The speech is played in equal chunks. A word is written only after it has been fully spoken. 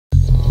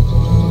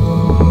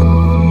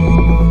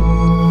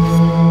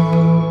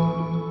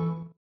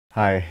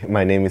Hi,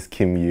 my name is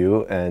Kim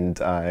Yu,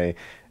 and I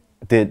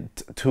did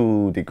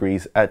 2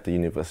 degrees at the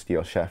University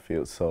of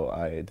Sheffield. So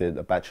I did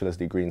a bachelor's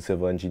degree in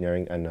civil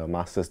engineering and a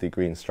master's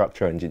degree in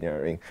structural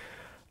engineering.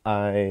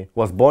 I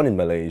was born in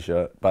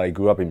Malaysia, but I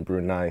grew up in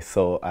Brunei,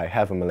 so I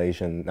have a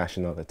Malaysian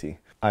nationality.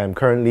 I am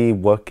currently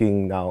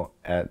working now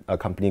at a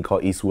company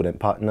called Eastwood and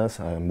Partners.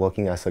 I am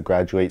working as a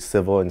graduate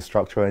civil and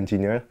structural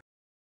engineer.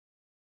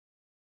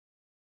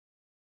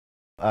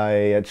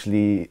 I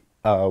actually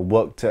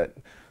worked at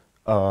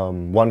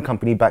one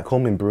company back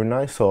home in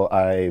Brunei, so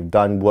I've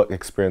done work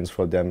experience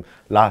for them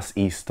last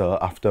Easter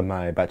after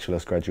my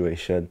bachelor's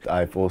graduation.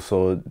 I've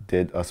also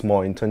did a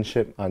small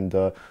internship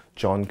under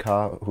John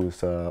Carr,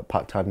 who's a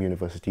part-time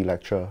university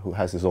lecturer who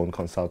has his own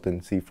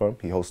consultancy firm.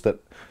 He hosted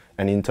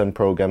an intern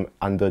program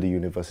under the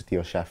University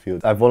of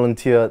Sheffield. I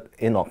volunteered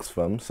in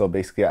Oxfam, so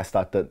basically I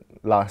started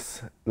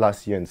last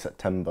year in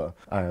September.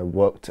 I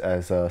worked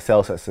as a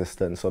sales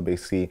assistant, so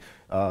basically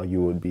I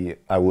would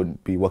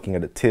be working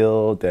at the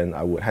till, then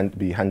I would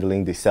be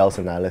handling the sales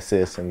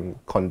analysis and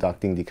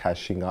conducting the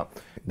cashing up.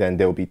 Then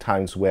there will be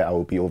times where I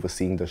will be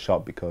overseeing the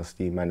shop because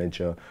the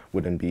manager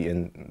wouldn't be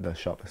in the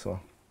shop as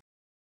well.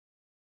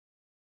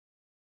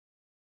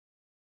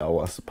 I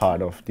was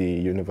part of the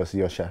University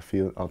of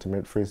Sheffield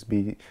Ultimate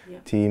Frisbee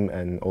team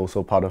and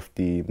also part of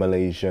the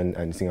Malaysian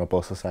and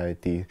Singapore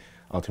Society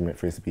Ultimate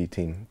Frisbee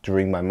team.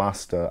 During my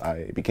master,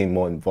 I became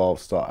more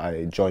involved, so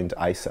I joined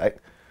ISEC,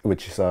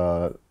 which is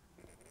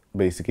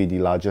basically the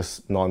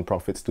largest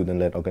non-profit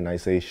student-led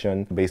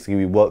organization. Basically,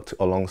 we worked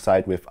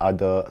alongside with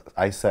other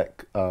ISEC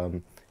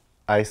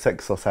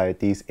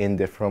societies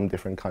from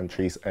different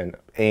countries and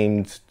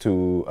aimed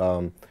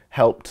to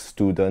help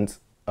students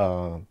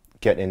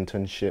get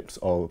internships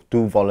or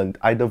do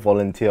either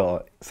volunteer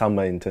or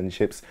summer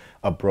internships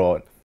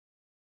abroad.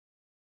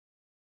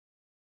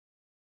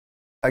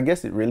 I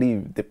guess it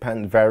really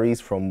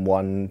varies from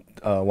one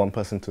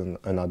person to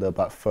another.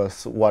 But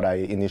first, what I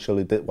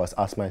initially did was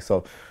ask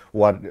myself,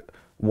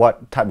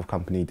 what type of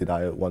company did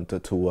I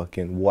wanted to work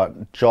in,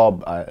 what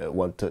job I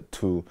wanted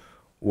to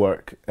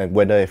work, and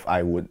whether if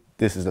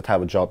this is the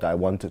type of job that I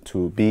wanted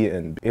to be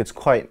in. It's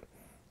quite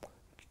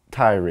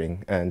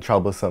tiring and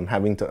troublesome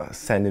having to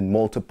send in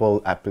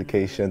multiple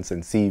applications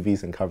and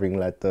CVs and covering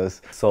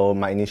letters. So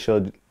my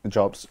initial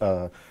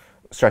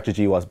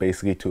strategy was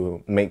basically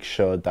to make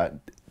sure that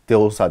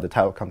those are the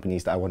type of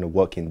companies that I want to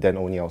work in. Then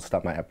only I'll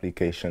start my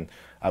application.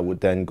 I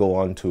would then go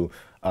on to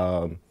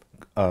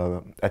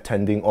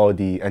attending all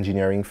the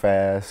engineering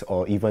fairs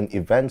or even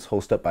events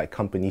hosted by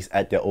companies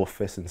at their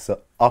office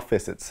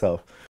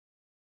itself.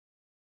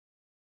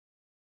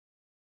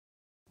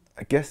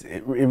 I guess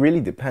it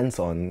really depends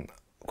on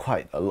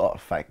quite a lot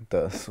of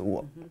factors.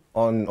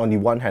 On the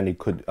one hand,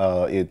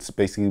 it's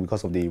basically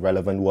because of the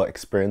relevant work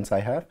experience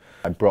I have.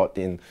 I brought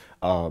in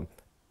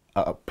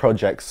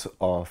projects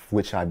of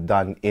which I've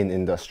done in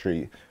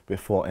industry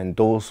before, and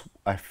those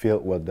I feel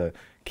were the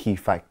key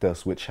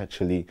factors which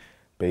actually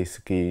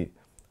basically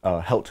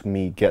helped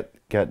me get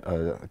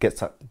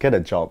a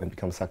job and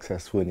become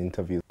successful in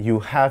interviews.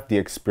 You have the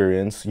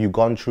experience, you've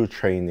gone through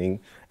training,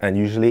 and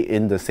usually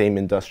in the same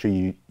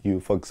industry,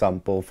 for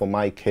example, for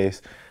my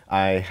case,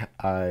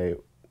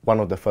 one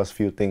of the first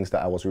few things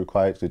that I was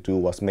required to do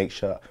was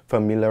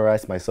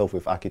familiarize myself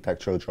with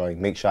architectural drawing,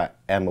 make sure I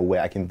am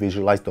aware I can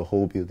visualize the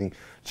whole building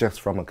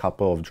just from a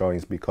couple of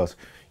drawings, because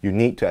you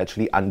need to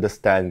actually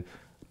understand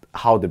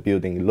how the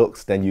building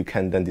looks, then you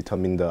can then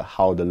determine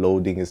how the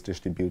loading is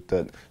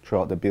distributed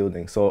throughout the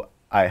building. So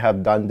I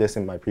have done this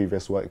in my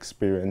previous work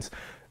experience,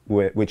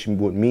 which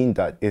would mean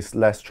that it's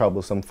less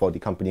troublesome for the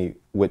company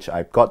which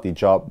I got the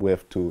job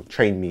with to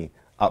train me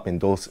up in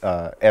those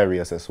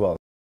areas as well.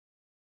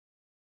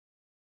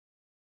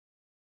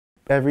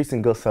 Every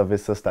single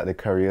services that the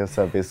career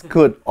service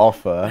could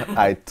offer,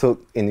 I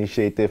took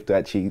initiative to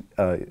actually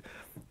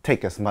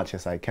take as much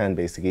as I can.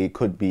 Basically, it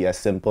could be as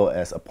simple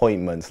as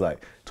appointments,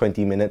 like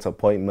 20 minutes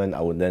appointment.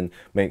 I would then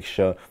make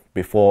sure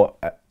before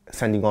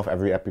sending off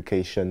every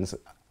applications,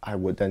 I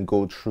would then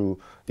go through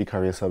the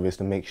career service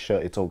to make sure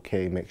it's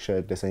okay, make sure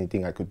if there's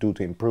anything I could do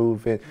to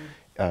improve it.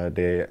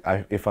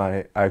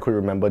 I could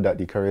remember that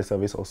the career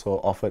service also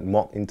offered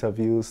mock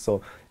interviews,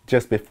 so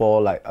just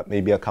before, like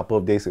maybe a couple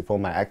of days before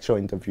my actual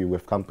interview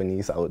with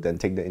companies, I would then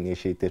take the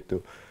initiative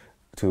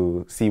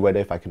to see whether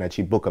if I can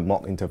actually book a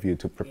mock interview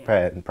to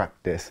prepare and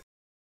practice.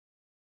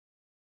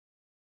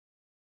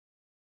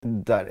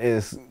 That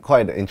is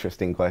quite an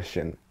interesting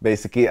question.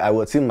 Basically, I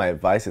would say my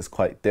advice is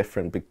quite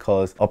different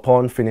because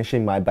upon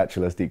finishing my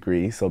bachelor's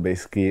degree, so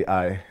basically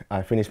I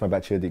finished my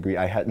bachelor's degree,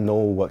 I had no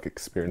work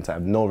experience, I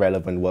have no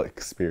relevant work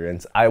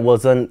experience. I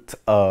wasn't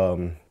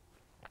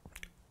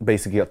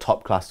basically a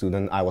top class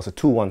student, I was a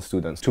 2-1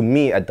 student. To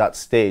me at that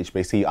stage,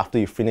 basically after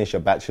you finish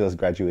your bachelor's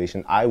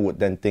graduation, I would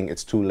then think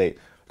it's too late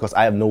because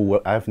I have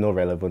no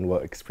relevant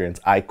work experience.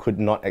 I could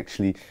not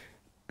actually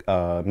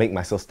make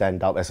myself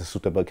stand out as a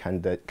suitable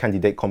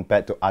candidate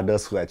compared to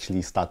others who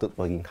actually started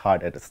working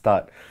hard at the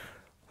start.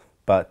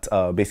 But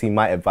basically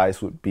my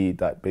advice would be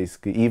that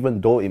basically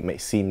even though it may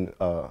seem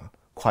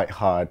quite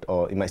hard,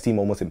 or it might seem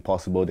almost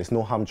impossible, there's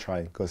no harm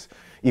trying, because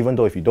even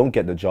though if you don't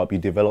get the job, you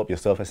develop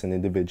yourself as an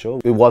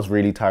individual. It was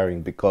really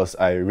tiring because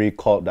I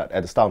recalled that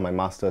at the start of my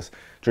master's,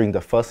 during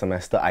the first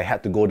semester, I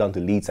had to go down to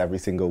Leeds every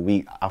single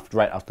week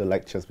right after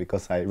lectures,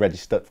 because I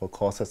registered for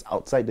courses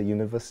outside the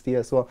university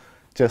as well.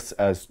 Just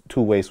as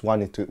two ways.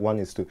 One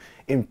is to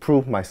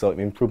improve myself,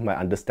 improve my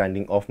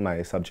understanding of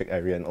my subject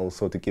area, and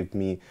also to give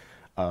me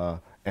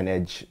an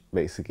edge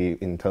basically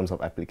in terms of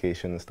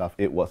application and stuff.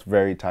 It was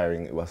very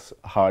tiring, it was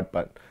hard,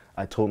 but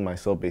I told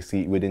myself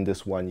basically within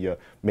this 1 year,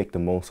 make the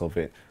most of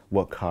it,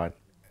 work hard,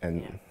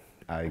 and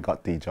I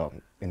got the job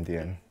in the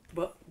end.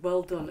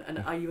 Well done. And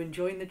are you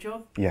enjoying the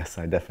job? Yes,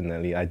 I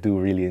do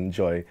really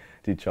enjoy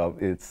the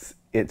job.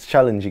 It's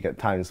challenging at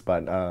times,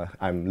 but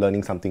I'm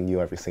learning something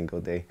new every single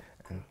day.